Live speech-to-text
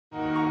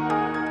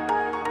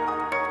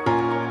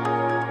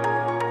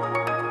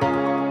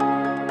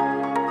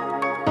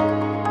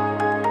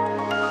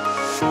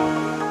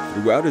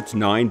Throughout its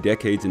 9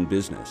 decades in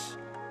business,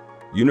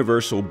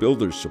 Universal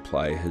Builders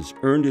Supply has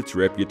earned its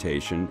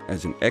reputation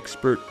as an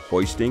expert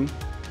hoisting,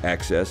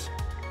 access,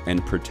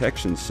 and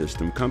protection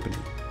system company.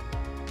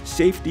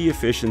 Safety,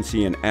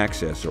 efficiency, and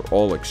access are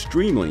all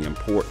extremely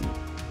important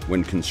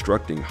when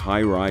constructing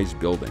high-rise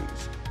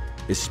buildings,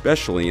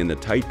 especially in the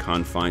tight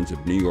confines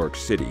of New York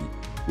City,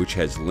 which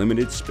has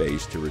limited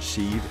space to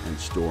receive and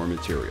store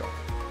material.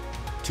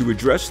 To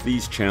address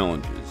these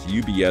challenges,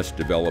 UBS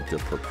developed a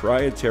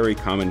proprietary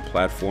common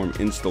platform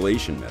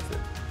installation method,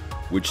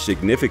 which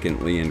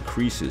significantly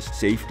increases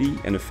safety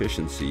and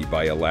efficiency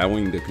by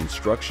allowing the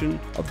construction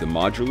of the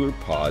modular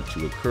pod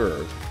to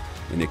occur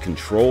in a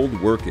controlled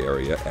work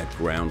area at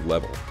ground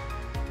level.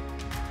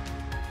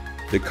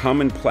 The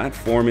common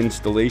platform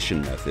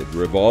installation method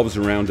revolves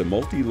around a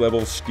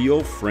multi-level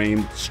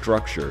steel-framed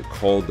structure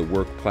called the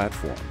work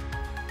platform.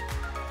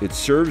 It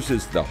serves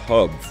as the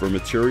hub for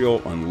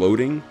material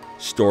unloading,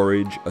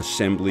 storage,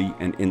 assembly,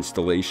 and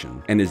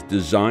installation, and is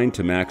designed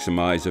to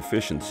maximize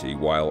efficiency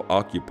while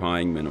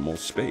occupying minimal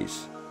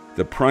space.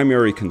 The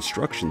primary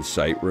construction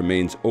site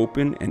remains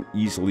open and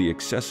easily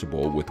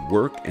accessible, with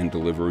work and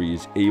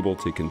deliveries able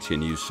to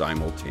continue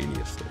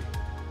simultaneously.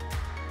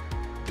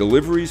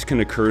 Deliveries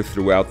can occur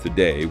throughout the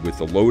day, with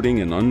the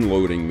loading and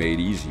unloading made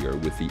easier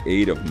with the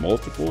aid of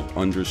multiple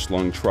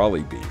underslung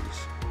trolley beams.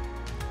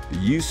 The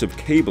use of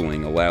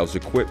cabling allows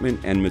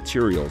equipment and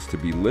materials to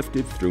be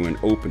lifted through an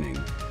opening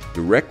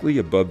directly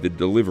above the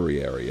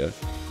delivery area,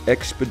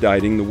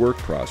 expediting the work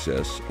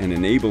process and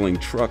enabling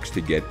trucks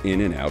to get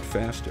in and out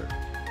faster.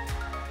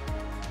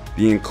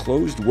 The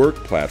enclosed work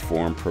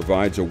platform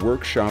provides a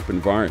workshop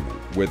environment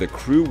where the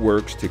crew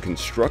works to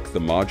construct the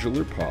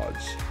modular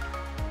pods.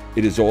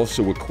 It is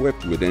also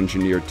equipped with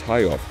engineered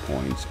tie-off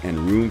points and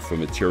room for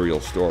material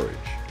storage.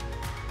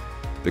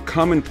 The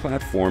common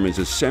platform is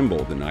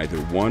assembled in either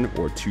 1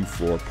 or 2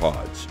 floor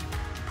pods,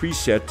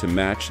 preset to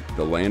match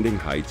the landing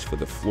heights for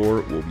the floor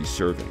it will be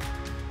serving.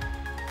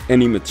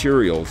 Any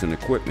materials and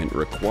equipment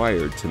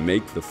required to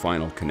make the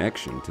final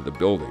connection to the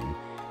building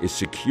is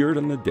secured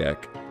on the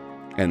deck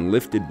and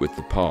lifted with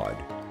the pod,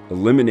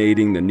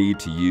 eliminating the need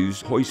to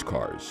use hoist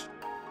cars.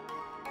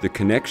 The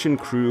connection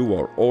crew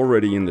are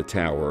already in the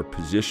tower,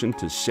 positioned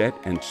to set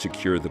and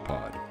secure the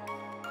pod.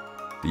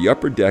 The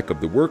upper deck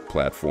of the work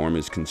platform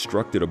is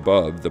constructed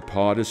above the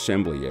pod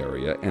assembly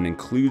area and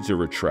includes a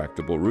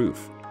retractable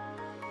roof.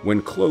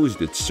 When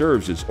closed, it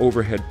serves as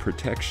overhead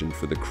protection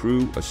for the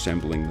crew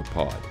assembling the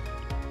pod.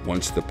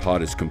 Once the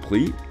pod is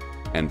complete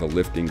and the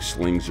lifting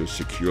slings are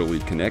securely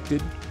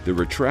connected, the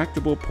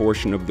retractable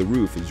portion of the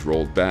roof is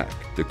rolled back.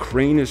 The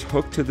crane is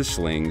hooked to the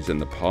slings and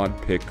the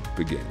pod pick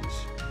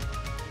begins.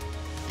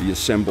 The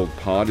assembled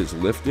pod is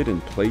lifted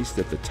and placed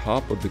at the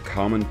top of the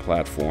common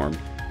platform,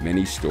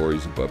 many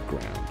stories above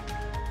ground.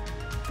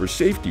 For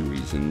safety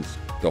reasons,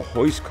 the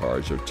hoist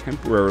cars are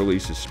temporarily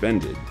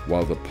suspended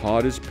while the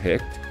pod is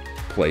picked,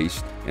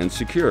 placed, and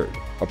secured,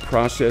 a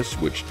process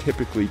which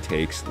typically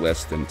takes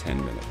less than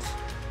 10 minutes.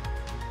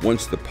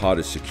 Once the pod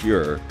is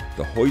secure,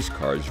 the hoist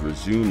cars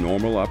resume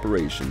normal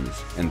operations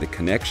and the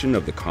connection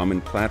of the common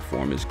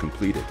platform is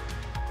completed.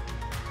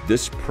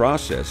 This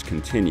process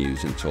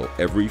continues until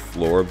every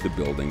floor of the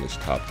building is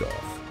topped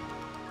off.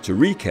 To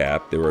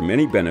recap, there are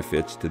many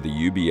benefits to the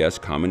UBS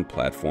common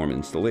platform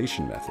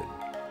installation method.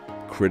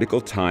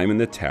 Critical time in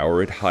the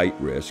tower at height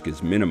risk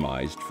is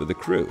minimized for the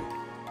crew.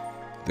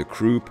 The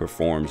crew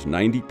performs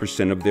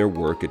 90% of their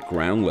work at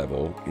ground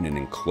level in an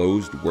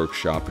enclosed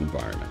workshop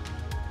environment.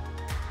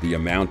 The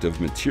amount of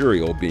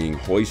material being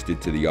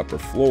hoisted to the upper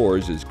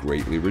floors is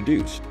greatly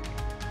reduced.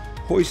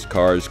 Hoist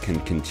cars can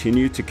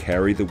continue to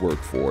carry the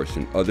workforce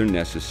and other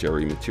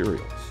necessary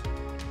materials.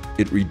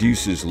 It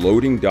reduces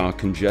loading dock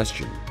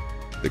congestion.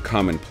 The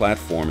common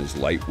platform is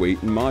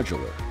lightweight and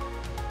modular,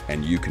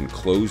 and you can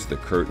close the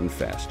curtain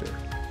faster.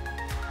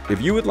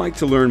 If you would like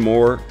to learn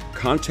more,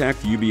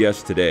 contact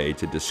UBS today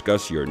to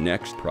discuss your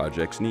next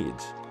project's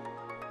needs.